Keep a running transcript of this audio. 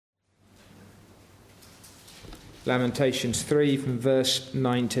Lamentations 3 from verse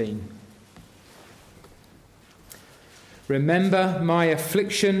 19. Remember my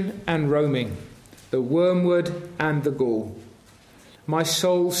affliction and roaming, the wormwood and the gall. My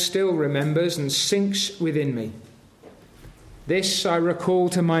soul still remembers and sinks within me. This I recall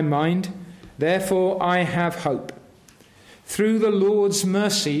to my mind, therefore I have hope. Through the Lord's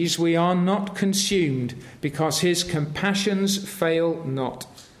mercies we are not consumed, because his compassions fail not.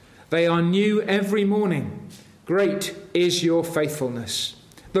 They are new every morning. Great is your faithfulness.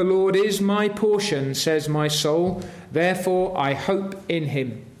 The Lord is my portion, says my soul, therefore I hope in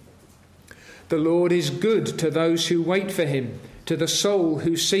him. The Lord is good to those who wait for him, to the soul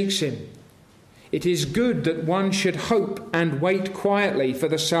who seeks him. It is good that one should hope and wait quietly for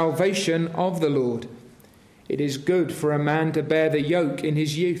the salvation of the Lord. It is good for a man to bear the yoke in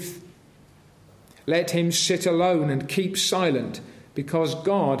his youth. Let him sit alone and keep silent, because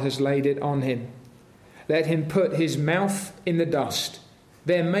God has laid it on him. Let him put his mouth in the dust.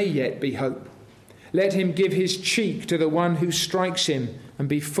 There may yet be hope. Let him give his cheek to the one who strikes him, and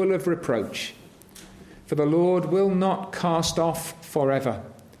be full of reproach. For the Lord will not cast off forever.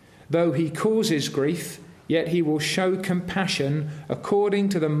 Though he causes grief, yet he will show compassion according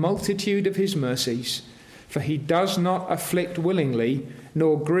to the multitude of his mercies. For he does not afflict willingly,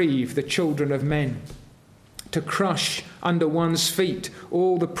 nor grieve the children of men. To crush under one's feet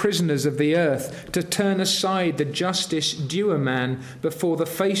all the prisoners of the earth, to turn aside the justice due a man before the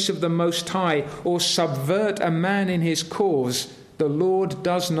face of the Most High, or subvert a man in his cause, the Lord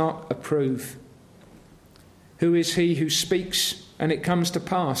does not approve. Who is he who speaks and it comes to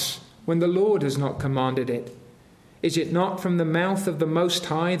pass, when the Lord has not commanded it? Is it not from the mouth of the Most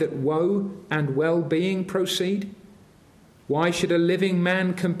High that woe and well-being proceed? Why should a living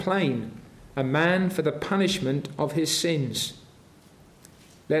man complain, a man for the punishment of his sins?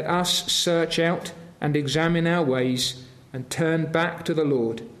 Let us search out and examine our ways and turn back to the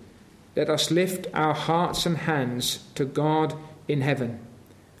Lord. Let us lift our hearts and hands to God in heaven.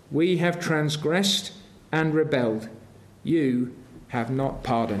 We have transgressed and rebelled. You have not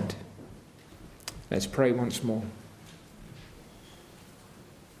pardoned. Let's pray once more.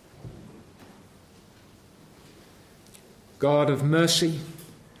 God of mercy,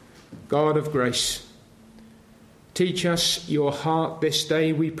 God of grace, teach us your heart this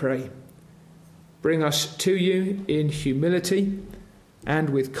day, we pray. Bring us to you in humility and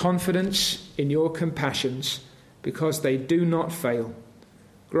with confidence in your compassions, because they do not fail.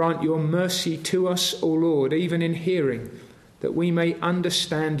 Grant your mercy to us, O Lord, even in hearing, that we may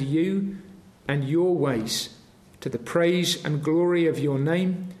understand you and your ways, to the praise and glory of your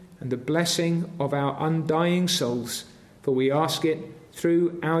name and the blessing of our undying souls. For we ask it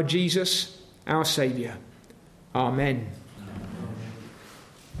through our Jesus, our Saviour. Amen.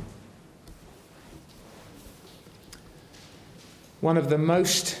 One of the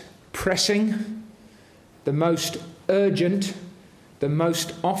most pressing, the most urgent, the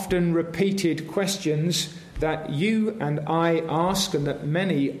most often repeated questions that you and I ask, and that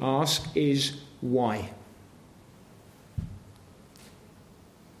many ask, is why?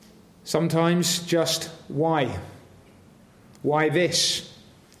 Sometimes just why? Why this?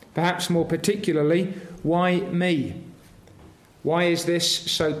 Perhaps more particularly, why me? Why is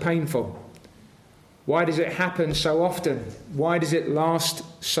this so painful? Why does it happen so often? Why does it last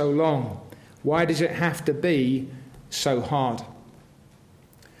so long? Why does it have to be so hard?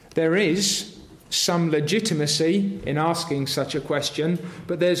 There is some legitimacy in asking such a question,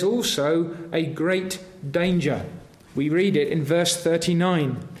 but there's also a great danger. We read it in verse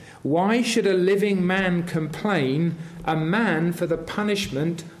 39. Why should a living man complain, a man for the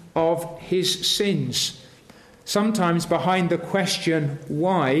punishment of his sins? Sometimes behind the question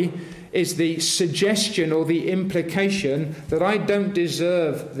why is the suggestion or the implication that I don't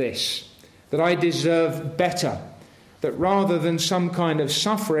deserve this, that I deserve better, that rather than some kind of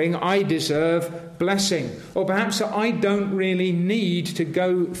suffering, I deserve blessing. Or perhaps that I don't really need to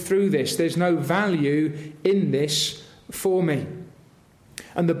go through this. There's no value in this for me.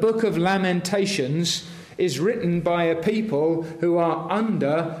 And the book of Lamentations is written by a people who are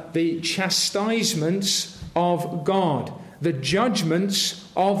under the chastisements of God, the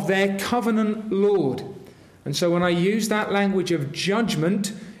judgments of their covenant Lord. And so when I use that language of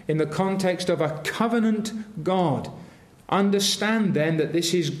judgment in the context of a covenant God, understand then that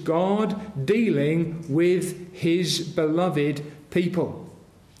this is God dealing with his beloved people.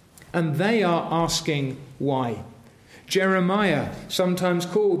 And they are asking why. Jeremiah, sometimes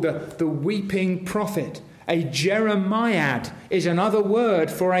called the weeping prophet. A Jeremiad is another word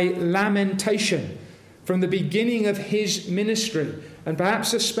for a lamentation. From the beginning of his ministry, and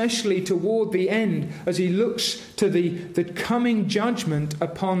perhaps especially toward the end, as he looks to the coming judgment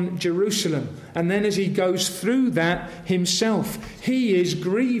upon Jerusalem. And then as he goes through that himself, he is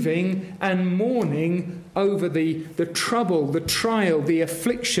grieving and mourning over the trouble, the trial, the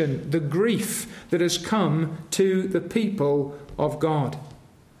affliction, the grief that has come to the people of God.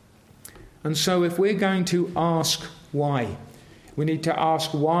 And so if we're going to ask why, we need to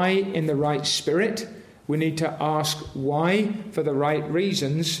ask why in the right spirit. We need to ask why for the right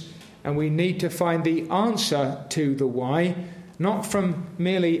reasons. And we need to find the answer to the why, not from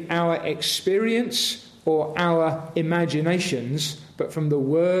merely our experience or our imaginations, but from the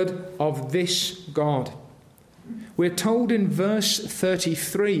word of this God. We're told in verse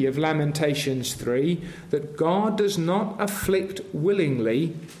 33 of Lamentations 3 that God does not afflict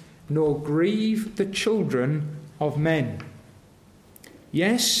willingly, nor grieve the children of men.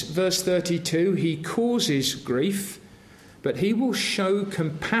 Yes, verse 32, he causes grief, but he will show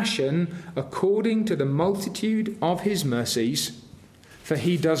compassion according to the multitude of his mercies, for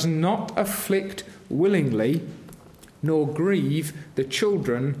he does not afflict willingly, nor grieve the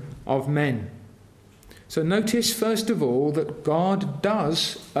children of men. So notice first of all that God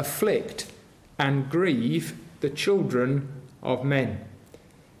does afflict and grieve the children of men.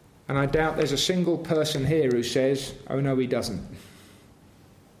 And I doubt there's a single person here who says, oh no, he doesn't.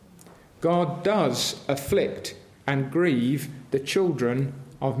 God does afflict and grieve the children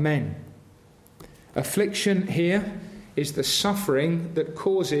of men. Affliction here is the suffering that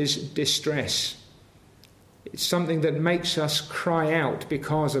causes distress. It's something that makes us cry out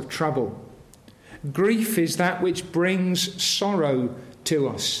because of trouble. Grief is that which brings sorrow to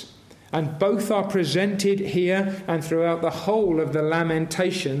us. And both are presented here and throughout the whole of the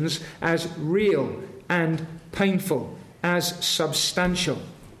Lamentations as real and painful, as substantial.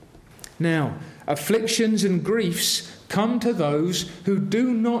 Now, afflictions and griefs come to those who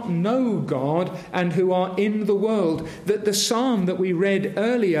do not know God and who are in the world. That the psalm that we read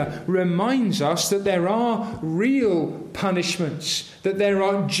earlier reminds us that there are real punishments, that there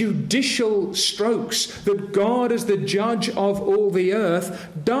are judicial strokes, that God as the judge of all the earth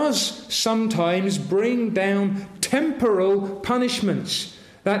does sometimes bring down temporal punishments.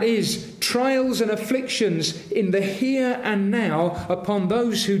 That is, trials and afflictions in the here and now upon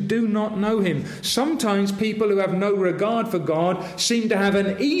those who do not know him. Sometimes people who have no regard for God seem to have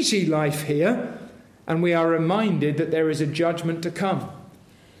an easy life here, and we are reminded that there is a judgment to come.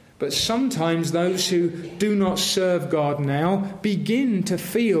 But sometimes those who do not serve God now begin to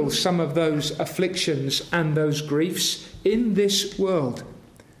feel some of those afflictions and those griefs in this world.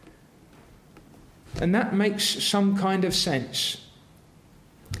 And that makes some kind of sense.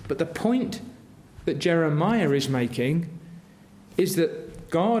 But the point that Jeremiah is making is that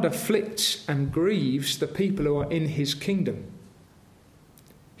God afflicts and grieves the people who are in his kingdom.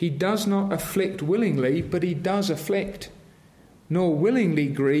 He does not afflict willingly, but he does afflict. Nor willingly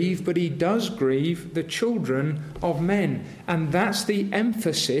grieve, but he does grieve the children of men. And that's the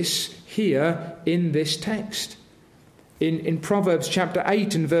emphasis here in this text. In Proverbs chapter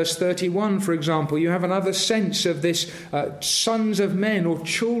 8 and verse 31, for example, you have another sense of this sons of men or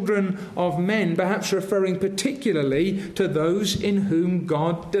children of men, perhaps referring particularly to those in whom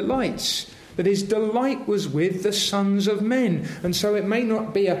God delights. That his delight was with the sons of men. And so it may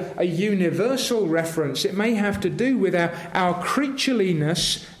not be a universal reference. It may have to do with our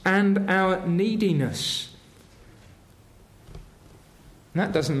creatureliness and our neediness. And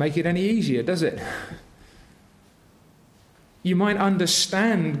that doesn't make it any easier, does it? You might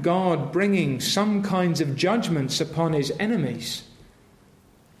understand God bringing some kinds of judgments upon his enemies.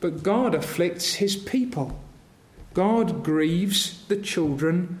 But God afflicts his people. God grieves the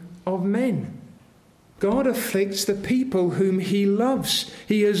children of men. God afflicts the people whom he loves.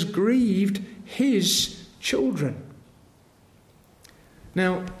 He has grieved his children.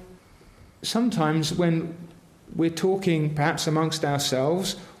 Now, sometimes when we're talking perhaps amongst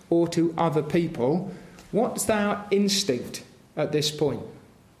ourselves or to other people, what's our instinct at this point?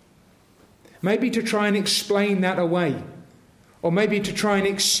 Maybe to try and explain that away, or maybe to try and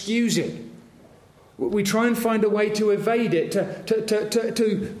excuse it. We try and find a way to evade it,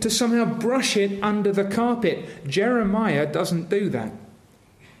 to somehow brush it under the carpet. Jeremiah doesn't do that.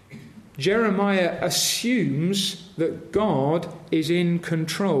 Jeremiah assumes that God is in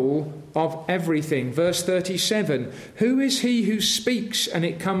control of everything. Verse 37, who is he who speaks and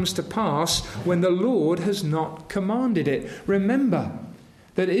it comes to pass when the Lord has not commanded it? Remember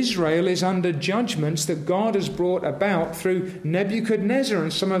that Israel is under judgments that God has brought about through Nebuchadnezzar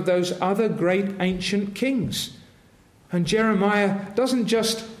and some of those other great ancient kings. And Jeremiah doesn't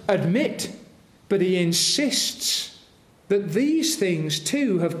just admit, but he insists that these things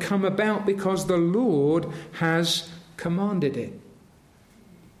too have come about because the Lord has commanded it.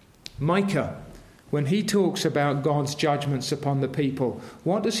 Micah, when he talks about God's judgments upon the people,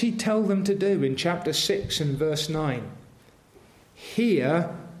 what does he tell them to do in chapter 6 and verse 9?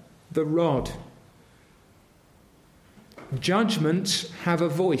 Hear the rod. Judgments have a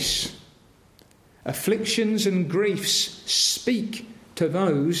voice. Afflictions and griefs speak to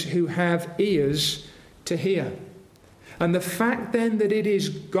those who have ears to hear. And the fact then that it is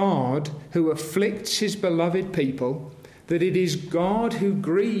God who afflicts his beloved people, that it is God who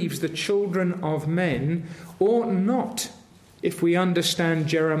grieves the children of men, ought not, if we understand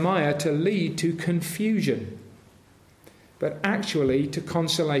Jeremiah, to lead to confusion, but actually to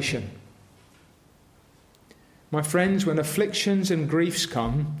consolation. My friends, when afflictions and griefs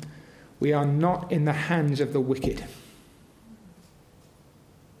come, we are not in the hands of the wicked.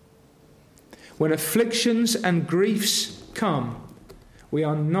 When afflictions and griefs come, we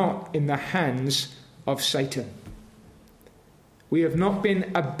are not in the hands of Satan. We have not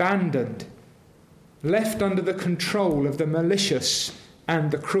been abandoned, left under the control of the malicious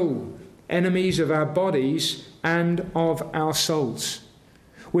and the cruel, enemies of our bodies and of our souls.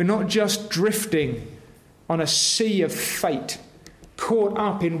 We're not just drifting on a sea of fate, caught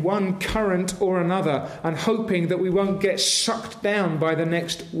up in one current or another and hoping that we won't get sucked down by the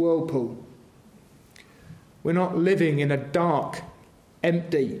next whirlpool. We're not living in a dark,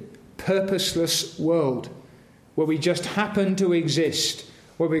 empty, purposeless world where we just happen to exist,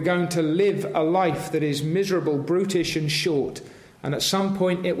 where we're going to live a life that is miserable, brutish and short, and at some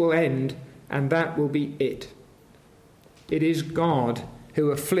point it will end, and that will be it. It is God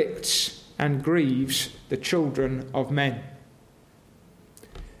who afflicts and grieves the children of men.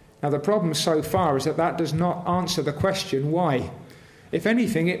 Now the problem so far is that does not answer the question why. If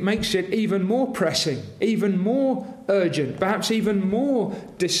anything, it makes it even more pressing, even more urgent, perhaps even more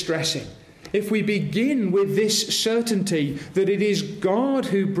distressing. If we begin with this certainty that it is God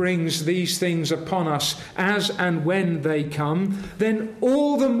who brings these things upon us as and when they come, then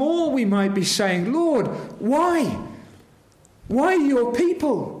all the more we might be saying, Lord, why? Why your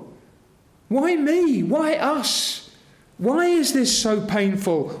people? Why me? Why us? Why is this so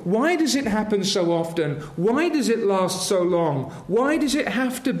painful? Why does it happen so often? Why does it last so long? Why does it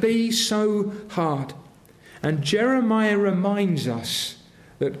have to be so hard? And Jeremiah reminds us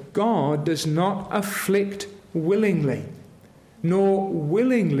that God does not afflict willingly, nor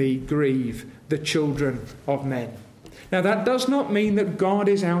willingly grieve the children of men. Now that does not mean that God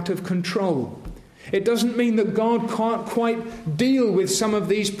is out of control. It doesn't mean that God can't quite deal with some of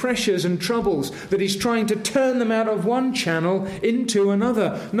these pressures and troubles, that he's trying to turn them out of one channel into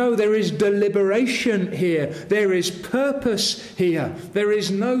another. No, there is deliberation here. There is purpose here. There is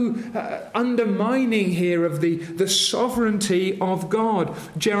no undermining here of the sovereignty of God.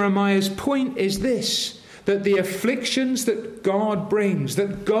 Jeremiah's point is this, that the afflictions that God brings,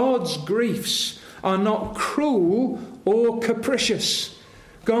 that God's griefs are not cruel or capricious.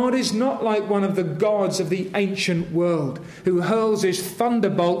 God is not like one of the gods of the ancient world who hurls his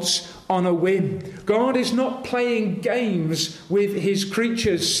thunderbolts on a whim. God is not playing games with his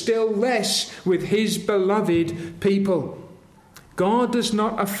creatures, still less with his beloved people. God does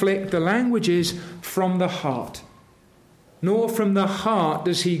not afflict, the language is, from the heart. Nor from the heart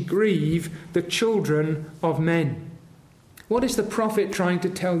does he grieve the children of men. What is the prophet trying to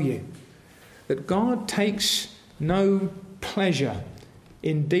tell you? That God takes no pleasure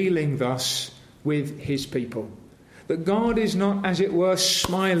in dealing thus with his people. That God is not, as it were,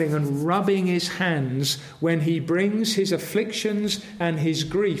 smiling and rubbing his hands when he brings his afflictions and his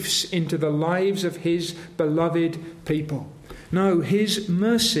griefs into the lives of his beloved people. No, his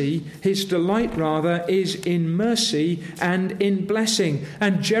mercy, his delight rather, is in mercy and in blessing.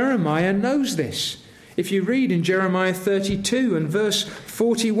 And Jeremiah knows this. If you read in Jeremiah 32 and verse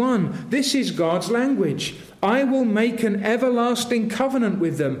 41, this is God's language. I will make an everlasting covenant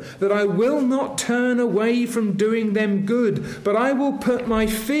with them, that I will not turn away from doing them good, but I will put my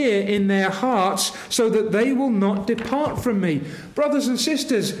fear in their hearts so that they will not depart from me. Brothers and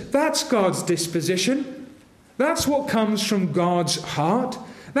sisters, that's God's disposition. That's what comes from God's heart.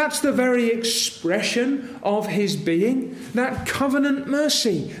 That's the very expression of his being, that covenant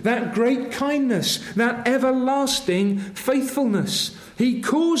mercy, that great kindness, that everlasting faithfulness. He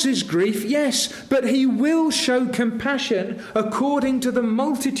causes grief, yes, but he will show compassion according to the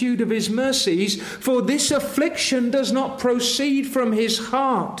multitude of his mercies, for this affliction does not proceed from his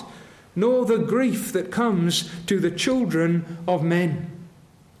heart, nor the grief that comes to the children of men.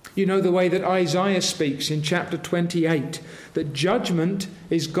 You know the way that Isaiah speaks in chapter 28, that judgment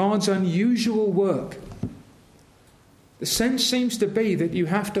is God's unusual work. The sense seems to be that you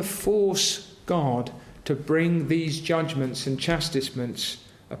have to force God to bring these judgments and chastisements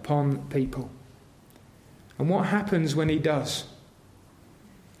upon people. And what happens when he does?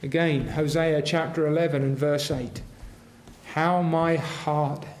 Again, Hosea chapter 11 and verse 8. How my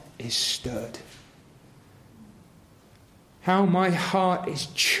heart is stirred. How my heart is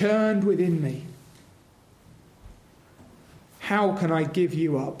churned within me. How can I give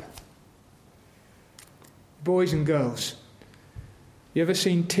you up? Boys and girls, you ever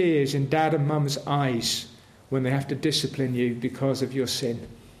seen tears in dad and mum's eyes when they have to discipline you because of your sin?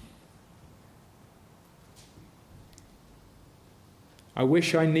 I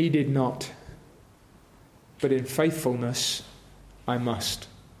wish I needed not, but in faithfulness I must.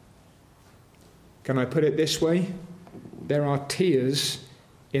 Can I put it this way? There are tears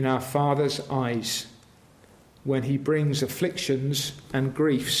in our Father's eyes when he brings afflictions and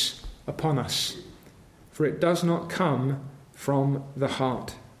griefs upon us, for it does not come from the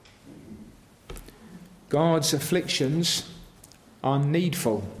heart. God's afflictions are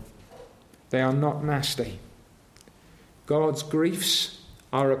needful. They are not nasty. God's griefs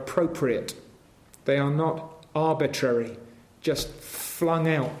are appropriate. They are not arbitrary, just flung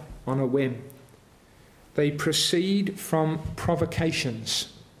out on a whim. They proceed from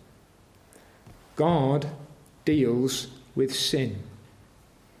provocations. God deals with sin.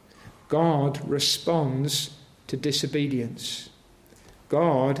 God responds to disobedience.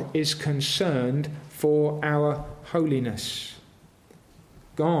 God is concerned for our holiness.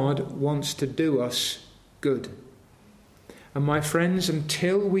 God wants to do us good. And my friends,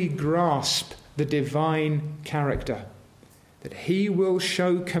 until we grasp the divine character, that he will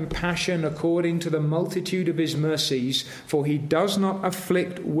show compassion according to the multitude of his mercies, for he does not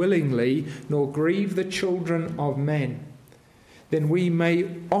afflict willingly, nor grieve the children of men, then we may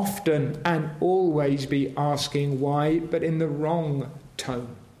often and always be asking why, but in the wrong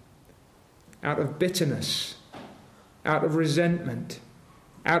tone, out of bitterness, out of resentment,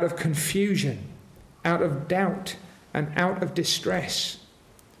 out of confusion, out of doubt, and out of distress.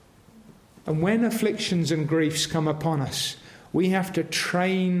 And when afflictions and griefs come upon us, we have to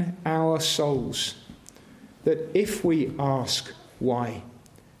train our souls that if we ask why,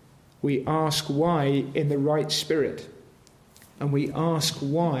 we ask why in the right spirit. And we ask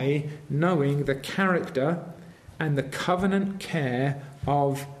why knowing the character and the covenant care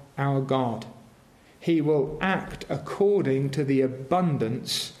of our God. He will act according to the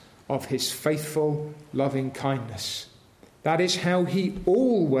abundance of his faithful loving kindness. That is how he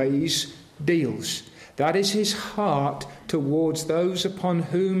always deals. That is his heart towards those upon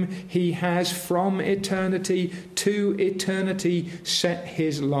whom he has from eternity to eternity set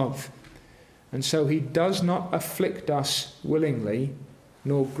his love. And so he does not afflict us willingly,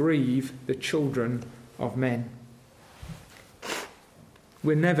 nor grieve the children of men.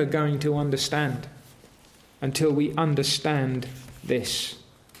 We're never going to understand until we understand this.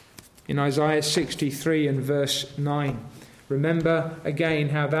 In Isaiah 63 and verse 9, remember again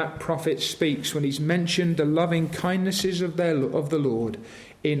how that prophet speaks when he's mentioned the loving kindnesses of the Lord.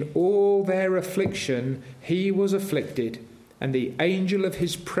 In all their affliction he was afflicted, and the angel of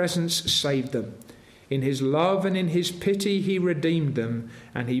his presence saved them. In his love and in his pity he redeemed them,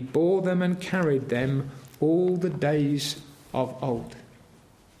 and he bore them and carried them all the days of old.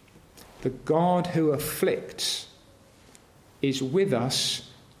 The God who afflicts is with us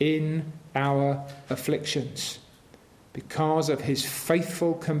in our afflictions because of his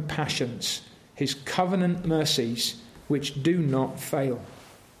faithful compassions, his covenant mercies, which do not fail.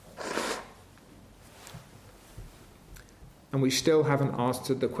 And we still haven't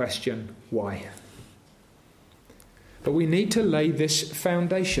answered the question, why? But we need to lay this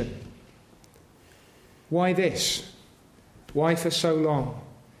foundation. Why this? Why for so long?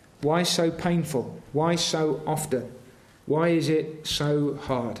 Why so painful? Why so often? Why is it so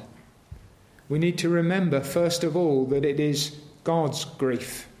hard? We need to remember, first of all, that it is God's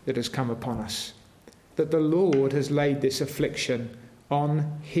grief that has come upon us. That the Lord has laid this affliction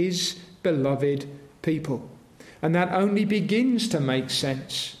on his beloved people. And that only begins to make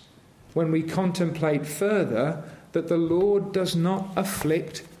sense when we contemplate further that the Lord does not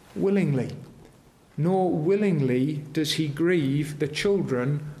afflict willingly, nor willingly does he grieve the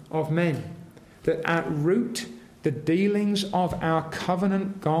children of men. That at root, the dealings of our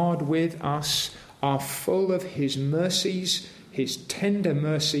covenant God with us are full of his mercies, his tender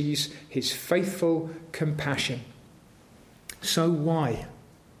mercies, his faithful compassion. So why?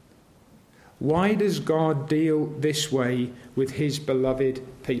 Why does God deal this way with his beloved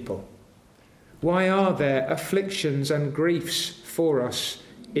people? Why are there afflictions and griefs for us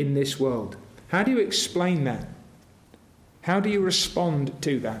in this world? How do you explain that? How do you respond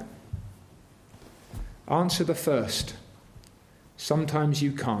to that? Answer the first. Sometimes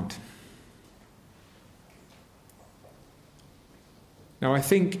you can't. Now, I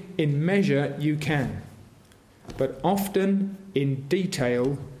think in measure you can, but often in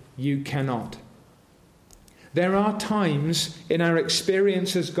detail you cannot. There are times in our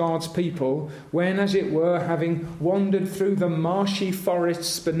experience as God's people when, as it were, having wandered through the marshy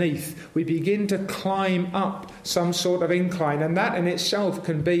forests beneath, we begin to climb up some sort of incline, and that in itself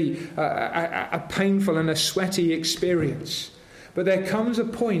can be a painful and a sweaty experience. But there comes a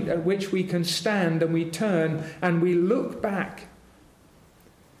point at which we can stand and we turn and we look back.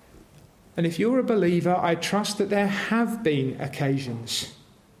 And if you're a believer, I trust that there have been occasions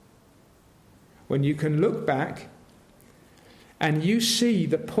when you can look back and you see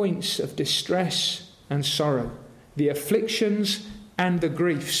the points of distress and sorrow, the afflictions and the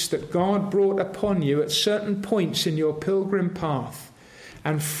griefs that God brought upon you at certain points in your pilgrim path.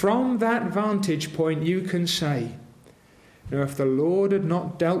 And from that vantage point you can say, now if the Lord had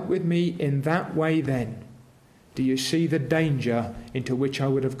not dealt with me in that way then, do you see the danger into which I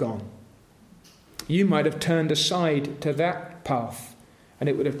would have gone? You might have turned aside to that path and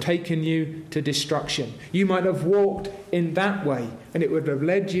it would have taken you to destruction. You might have walked in that way and it would have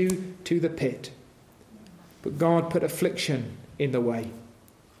led you to the pit. But God put affliction in the way.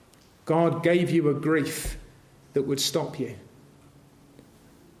 God gave you a grief that would stop you.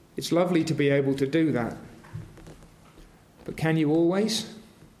 It's lovely to be able to do that. But can you always?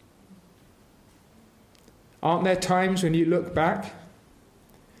 Aren't there times when you look back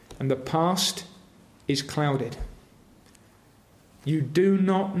and the past is clouded? You do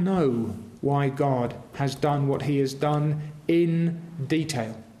not know why God has done what he has done in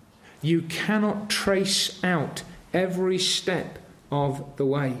detail. You cannot trace out every step of the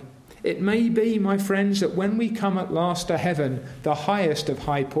way. It may be, my friends, that when we come at last to heaven, the highest of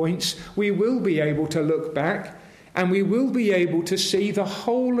high points, we will be able to look back and we will be able to see the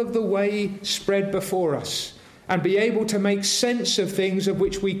whole of the way spread before us and be able to make sense of things of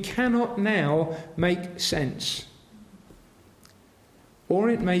which we cannot now make sense. Or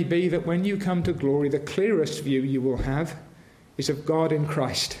it may be that when you come to glory, the clearest view you will have is of God in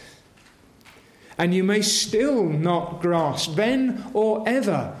Christ. And you may still not grasp then or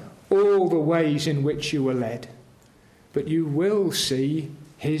ever all the ways in which you were led. But you will see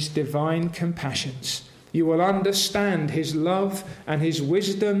his divine compassions. You will understand his love and his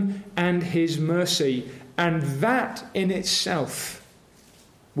wisdom and his mercy. And that in itself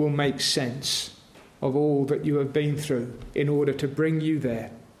will make sense of all that you have been through in order to bring you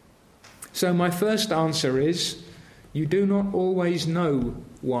there. So my first answer is, you do not always know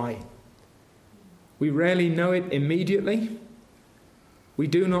why. We rarely know it immediately. We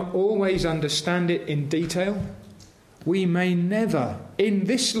do not always understand it in detail. We may never, in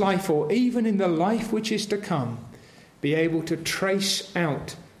this life or even in the life which is to come, be able to trace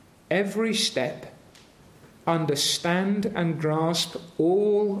out every step, understand and grasp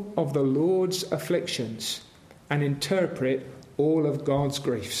all of the Lord's afflictions, and interpret all of God's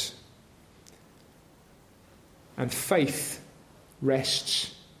griefs. And faith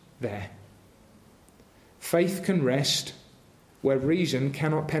rests there. Faith can rest where reason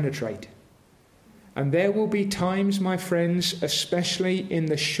cannot penetrate. And there will be times, my friends, especially in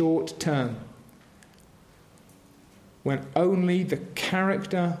the short term, when only the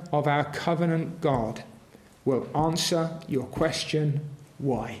character of our covenant God will answer your question,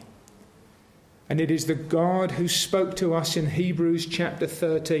 why? And it is the God who spoke to us in Hebrews chapter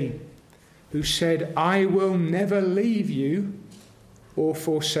 13, who said, I will never leave you or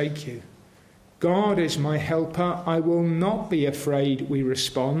forsake you. God is my helper, I will not be afraid, we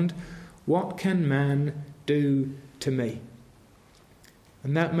respond. What can man do to me?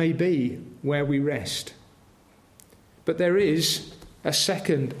 And that may be where we rest. But there is a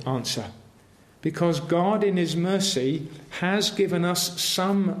second answer, because God in his mercy has given us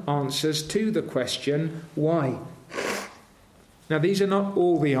some answers to the question, why? Now these are not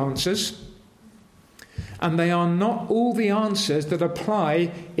all the answers, and they are not all the answers that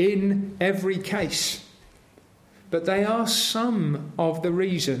apply in every case. But they are some of the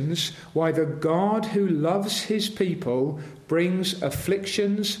reasons why the God who loves his people brings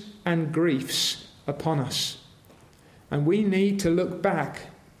afflictions and griefs upon us. And we need to look back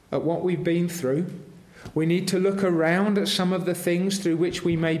at what we've been through. We need to look around at some of the things through which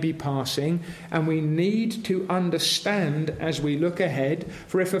we may be passing, and we need to understand as we look ahead,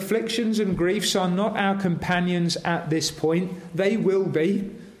 for if afflictions and griefs are not our companions at this point, they will be.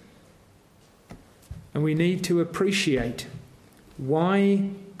 And we need to appreciate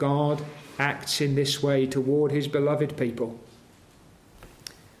why God acts in this way toward his beloved people?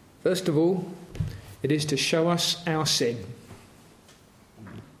 First of all, it is to show us our sin.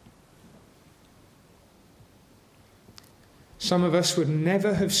 Some of us would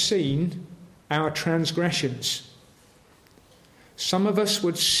never have seen our transgressions. Some of us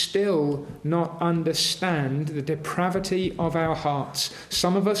would still not understand the depravity of our hearts.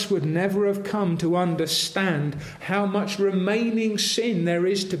 Some of us would never have come to understand how much remaining sin there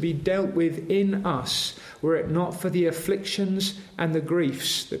is to be dealt with in us, were it not for the afflictions and the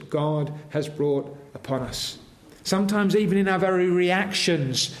griefs that God has brought upon us. Sometimes even in our very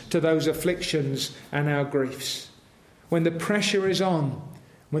reactions to those afflictions and our griefs. When the pressure is on,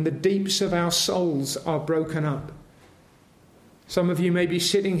 when the deeps of our souls are broken up. Some of you may be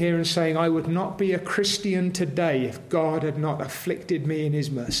sitting here and saying, I would not be a Christian today if God had not afflicted me in his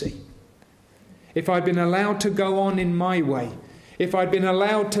mercy. If I'd been allowed to go on in my way, if I'd been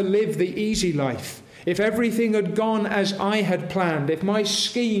allowed to live the easy life, if everything had gone as I had planned, if my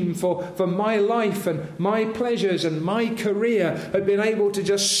scheme for my life and my pleasures and my career had been able to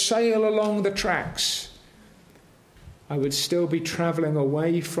just sail along the tracks, I would still be travelling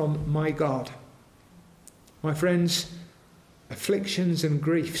away from my God. My friends, afflictions and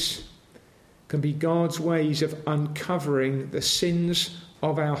griefs can be God's ways of uncovering the sins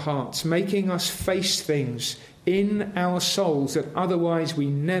of our hearts, making us face things in our souls that otherwise we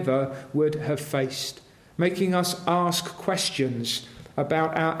never would have faced, making us ask questions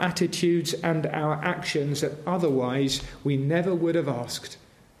about our attitudes and our actions that otherwise we never would have asked.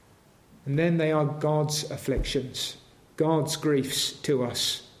 And then they are God's afflictions, God's griefs to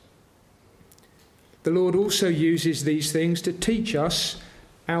us. The Lord also uses these things to teach us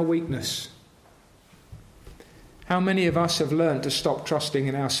our weakness. How many of us have learned to stop trusting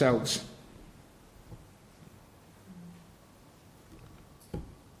in ourselves?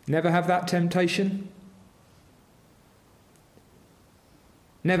 Never have that temptation?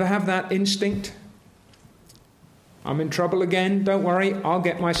 Never have that instinct? I'm in trouble again, don't worry, I'll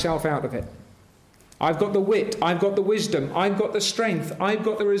get myself out of it. I've got the wit, I've got the wisdom, I've got the strength, I've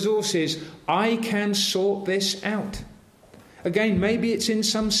got the resources. I can sort this out. Again, maybe it's in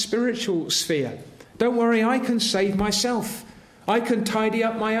some spiritual sphere. Don't worry, I can save myself. I can tidy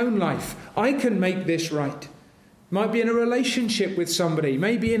up my own life. I can make this right. Might be in a relationship with somebody,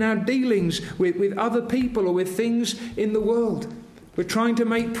 maybe in our dealings with other people or with things in the world. We're trying to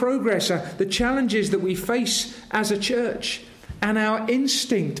make progress. The challenges that we face as a church. And our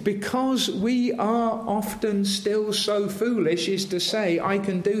instinct, because we are often still so foolish, is to say, I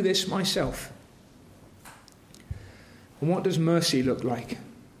can do this myself. And what does mercy look like?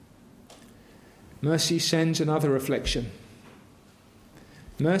 Mercy sends another affliction.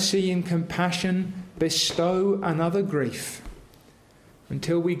 Mercy and compassion bestow another grief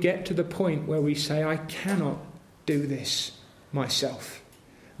until we get to the point where we say, I cannot do this myself.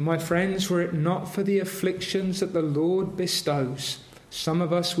 My friends, were it not for the afflictions that the Lord bestows, some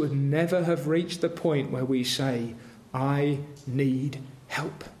of us would never have reached the point where we say, I need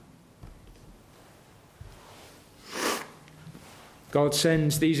help. God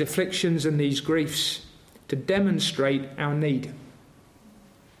sends these afflictions and these griefs to demonstrate our need.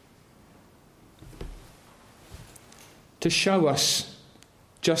 To show us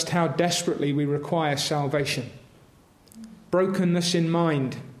just how desperately we require salvation. Brokenness in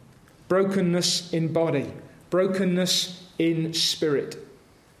mind, brokenness in body, brokenness in spirit,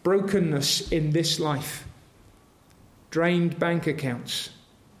 brokenness in this life, drained bank accounts,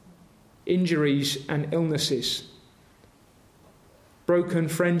 injuries and illnesses, broken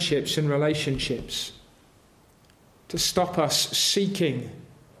friendships and relationships, to stop us seeking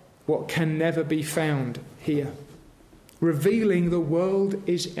what can never be found here, revealing the world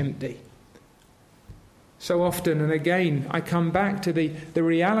is empty. So often, and again, I come back to the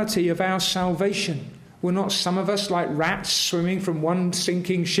reality of our salvation. Were not some of us like rats swimming from one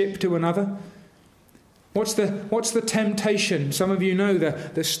sinking ship to another? What's the temptation? Some of you know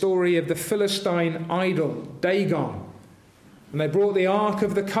the story of the Philistine idol, Dagon. And they brought the Ark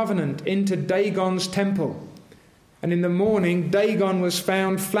of the Covenant into Dagon's temple. And in the morning, Dagon was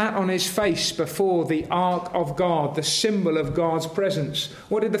found flat on his face before the Ark of God, the symbol of God's presence.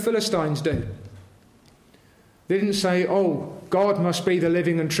 What did the Philistines do? They didn't say, oh, God must be the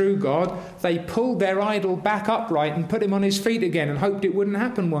living and true God. They pulled their idol back upright and put him on his feet again and hoped it wouldn't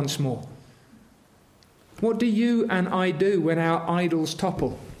happen once more. What do you and I do when our idols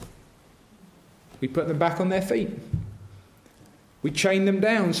topple? We put them back on their feet. We chain them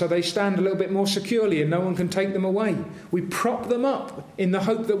down so they stand a little bit more securely and no one can take them away. We prop them up in the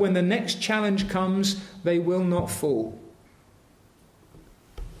hope that when the next challenge comes, they will not fall.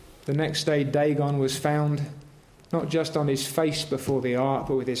 The next day Dagon was found, not just on his face before the ark,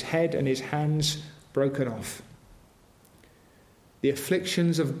 but with his head and his hands broken off. The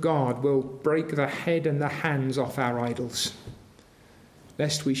afflictions of God will break the head and the hands off our idols,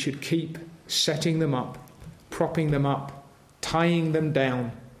 lest we should keep setting them up, propping them up, tying them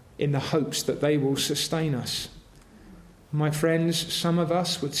down in the hopes that they will sustain us. My friends, some of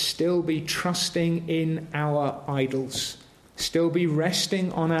us would still be trusting in our idols, still be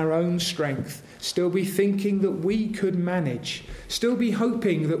resting on our own strength, still be thinking that we could manage, still be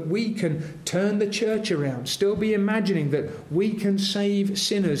hoping that we can turn the church around, still be imagining that we can save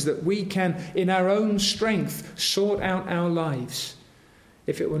sinners, that we can, in our own strength, sort out our lives,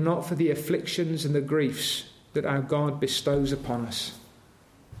 if it were not for the afflictions and the griefs that our God bestows upon us.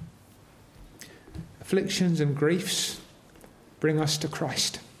 Afflictions and griefs bring us to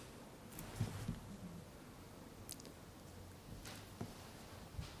Christ.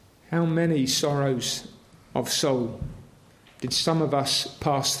 How many sorrows of soul did some of us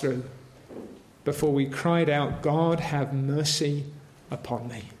pass through before we cried out, God, have mercy upon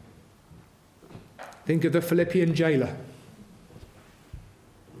me? Think of the Philippian jailer.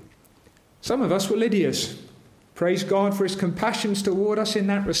 Some of us were Lydia's. Praise God for his compassions toward us in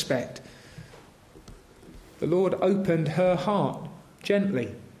that respect. The Lord opened her heart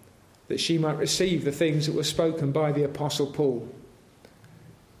gently that she might receive the things that were spoken by the Apostle Paul.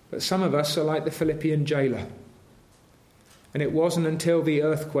 But some of us are like the Philippian jailer. And it wasn't until the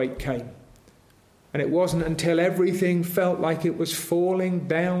earthquake came, and it wasn't until everything felt like it was falling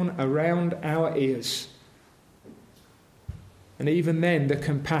down around our ears. And even then, the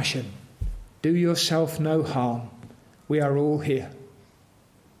compassion, do yourself no harm, we are all here.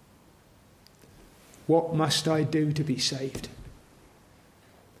 What must I do to be saved?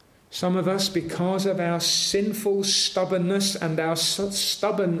 Some of us, because of our sinful stubbornness and our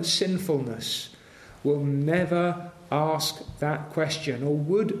stubborn sinfulness, will never ask that question, or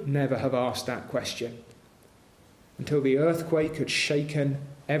would never have asked that question, until the earthquake had shaken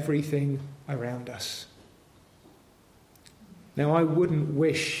everything around us. Now, I wouldn't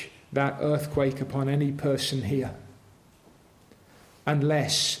wish that earthquake upon any person here,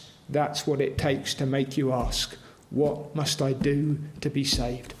 unless that's what it takes to make you ask, what must I do to be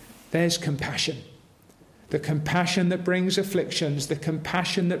saved? There's compassion. The compassion that brings afflictions, the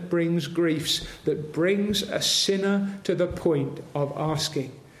compassion that brings griefs, that brings a sinner to the point of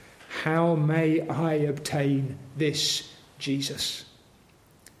asking, how may I obtain this Jesus?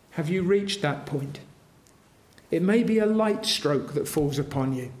 Have you reached that point? It may be a light stroke that falls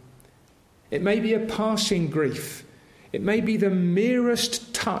upon you. It may be a passing grief. It may be the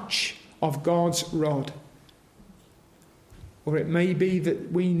merest touch of God's rod. Or it may be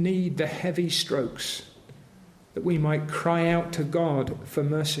that we need the heavy strokes, that we might cry out to God for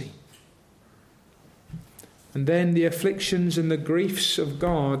mercy. And then the afflictions and the griefs of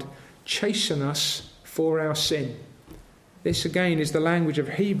God chasten us for our sin. This again is the language of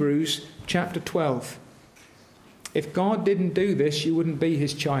Hebrews chapter 12. If God didn't do this, you wouldn't be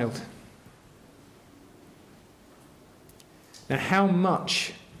his child. Now, how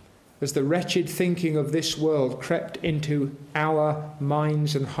much has the wretched thinking of this world crept into our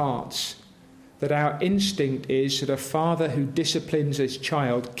minds and hearts, that our instinct is that a father who disciplines his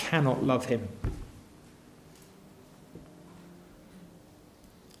child cannot love him?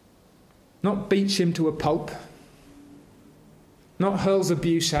 Not beats him to a pulp, not hurls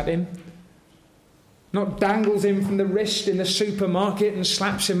abuse at him, not dangles him from the wrist in the supermarket and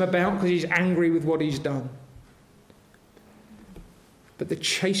slaps him about because he's angry with what he's done. But the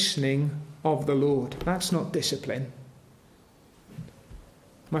chastening of the Lord, that's not discipline.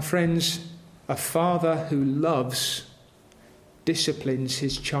 My friends, a father who loves disciplines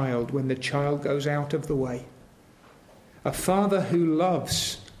his child when the child goes out of the way. A father who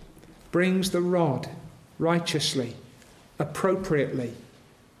loves brings the rod righteously, appropriately,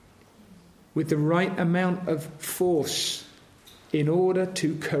 with the right amount of force in order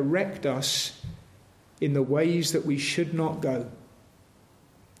to correct us in the ways that we should not go.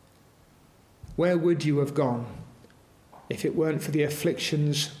 Where would you have gone if it weren't for the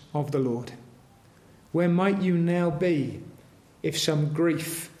afflictions of the Lord? Where might you now be if some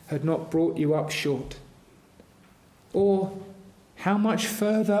grief had not brought you up short? Or how much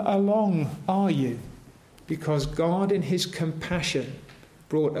further along are you? Because God in his compassion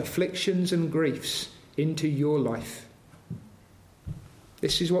brought afflictions and griefs into your life.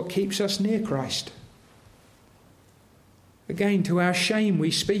 This is what keeps us near Christ. Again, to our shame,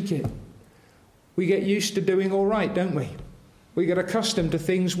 we speak it. We get used to doing all right, don't we? We get accustomed to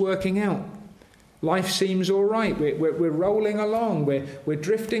things working out. Life seems all right. We're rolling along. We're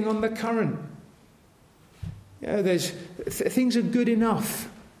drifting on the current. Things are good enough.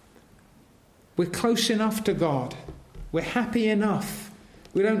 We're close enough to God. We're happy enough.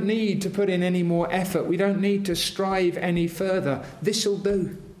 We don't need to put in any more effort. We don't need to strive any further. This'll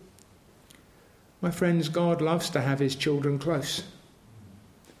do. My friends, God loves to have his children close.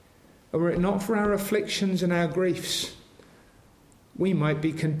 And were it not for our afflictions and our griefs, we might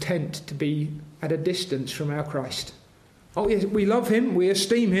be content to be at a distance from our Christ. Oh yes, we love him, we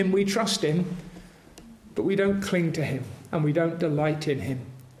esteem him, we trust him, but we don't cling to him and we don't delight in him.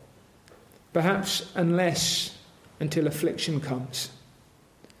 Perhaps until affliction comes.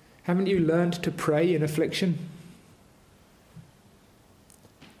 Haven't you learned to pray in affliction?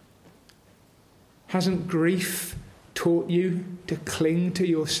 Hasn't grief taught you to cling to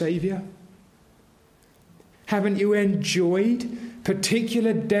your Saviour? Haven't you enjoyed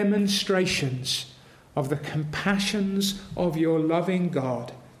particular demonstrations of the compassions of your loving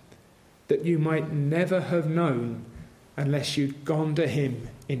God that you might never have known unless you'd gone to him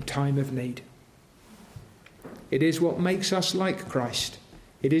in time of need? It is what makes us like Christ.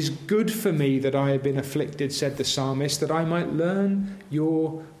 It is good for me that I have been afflicted, said the psalmist, that I might learn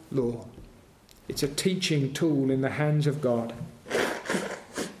your law. It's a teaching tool in the hands of God.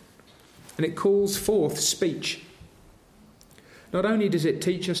 And it calls forth speech. Not only does it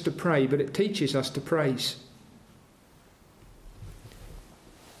teach us to pray, but it teaches us to praise.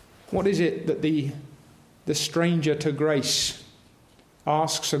 What is it that the stranger to grace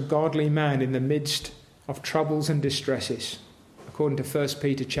asks a godly man in the midst of troubles and distresses? According to 1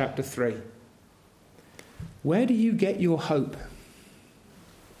 Peter chapter 3. Where do you get your hope?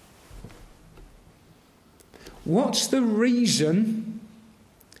 What's the reason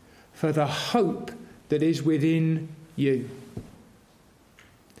for the hope that is within you?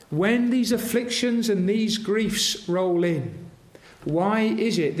 When these afflictions and these griefs roll in, why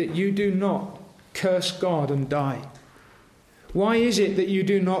is it that you do not curse God and die? Why is it that you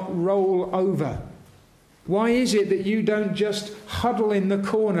do not roll over? Why is it that you don't just huddle in the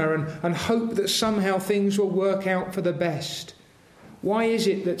corner and hope that somehow things will work out for the best? Why is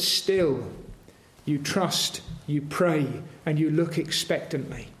it that still you trust, you pray, and you look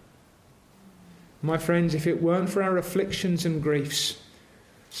expectantly? My friends, if it weren't for our afflictions and griefs,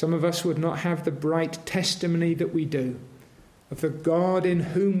 some of us would not have the bright testimony that we do of the God in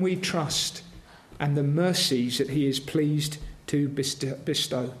whom we trust and the mercies that he is pleased to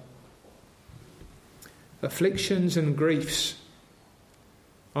bestow. Afflictions and griefs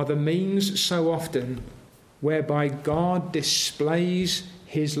are the means so often whereby God displays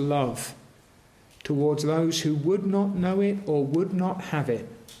his love towards those who would not know it or would not have it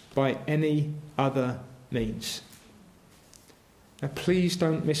by any other means. Now, please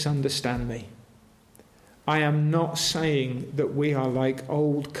don't misunderstand me. I am not saying that we are like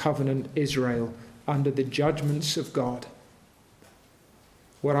old covenant Israel under the judgments of God.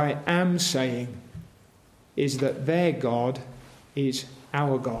 What I am saying is that their God is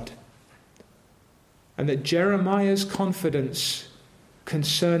our God. And that Jeremiah's confidence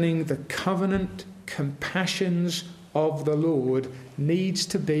concerning the covenant compassions of the Lord needs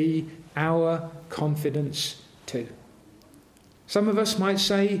to be our confidence too. Some of us might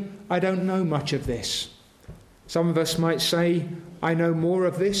say, I don't know much of this. Some of us might say, I know more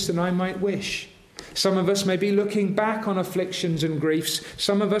of this than I might wish. Some of us may be looking back on afflictions and griefs.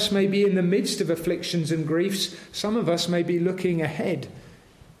 Some of us may be in the midst of afflictions and griefs. Some of us may be looking ahead,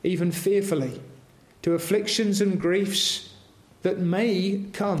 even fearfully, to afflictions and griefs that may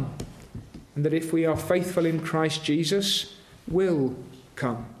come, and that if we are faithful in Christ Jesus, will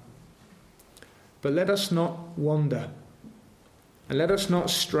come. But let us not wander, and let us not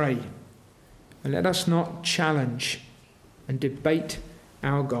stray, and let us not challenge and debate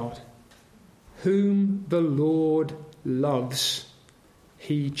our God. Whom the Lord loves,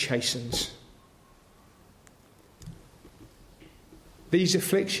 he chastens. These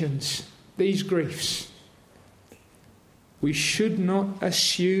afflictions, these griefs, we should not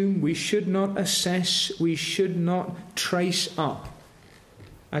assume, we should not assess, we should not trace up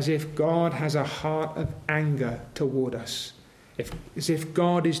as if God has a heart of anger toward us, as if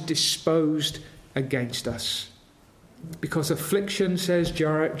God is disposed against us. Because affliction, says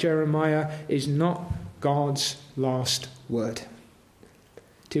Jeremiah, is not God's last word.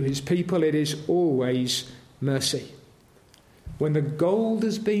 To his people it is always mercy. When the gold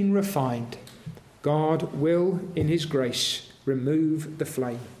has been refined, God will, in his grace, remove the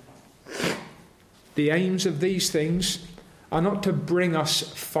flame. The aims of these things are not to bring us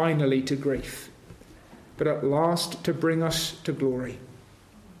finally to grief, but at last to bring us to glory.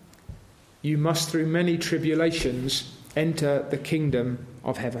 you must through many tribulations enter the kingdom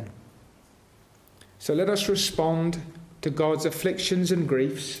of heaven. So let us respond to God's afflictions and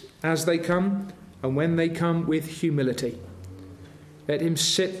griefs as they come and when they come with humility. Let him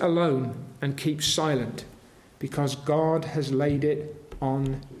sit alone and keep silent because God has laid it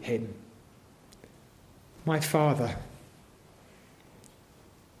on him. My Father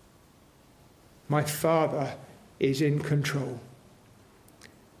is in control,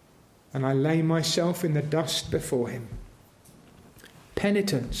 and I lay myself in the dust before him.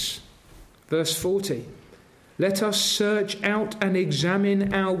 Penitence, verse 40. Let us search out and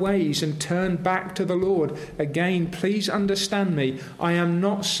examine our ways and turn back to the Lord. Again, please understand me. I am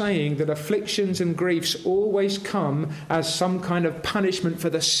not saying that afflictions and griefs always come as some kind of punishment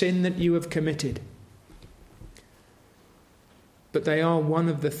for the sin that you have committed. But they are one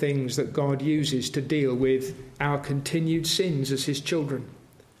of the things that God uses to deal with our continued sins as his children.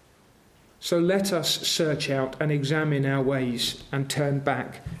 So let us search out and examine our ways and turn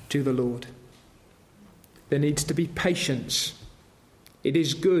back to the Lord. There needs to be patience. It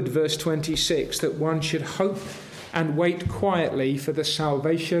is good, verse 26, that one should hope and wait quietly for the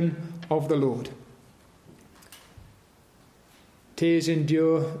salvation of the Lord. Tears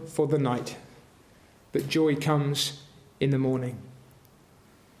endure for the night, but joy comes in the morning.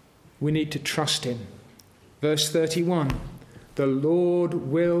 We need to trust him. Verse 31, the Lord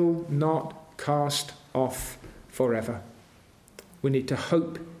will not cast off forever. We need to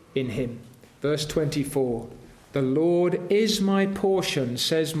hope in him. Verse 24, the Lord is my portion,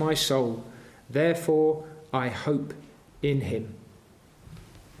 says my soul. Therefore I hope in him.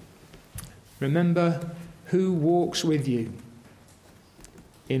 Remember who walks with you.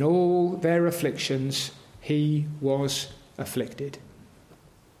 In all their afflictions, he was afflicted.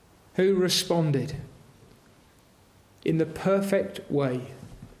 Who responded in the perfect way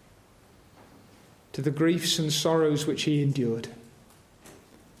to the griefs and sorrows which he endured.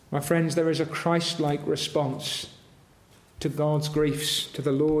 My friends, there is a Christ-like response to God's griefs, to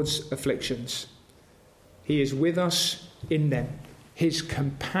the Lord's afflictions. He is with us in them. His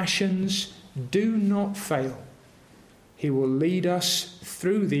compassions do not fail. He will lead us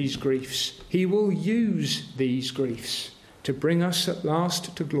through these griefs. He will use these griefs to bring us at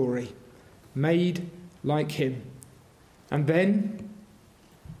last to glory, made like him. And then,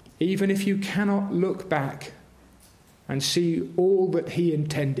 even if you cannot look back and see all that he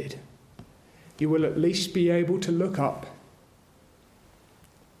intended, you will at least be able to look up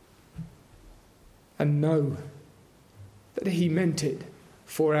and know that he meant it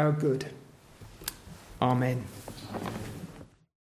for our good. Amen.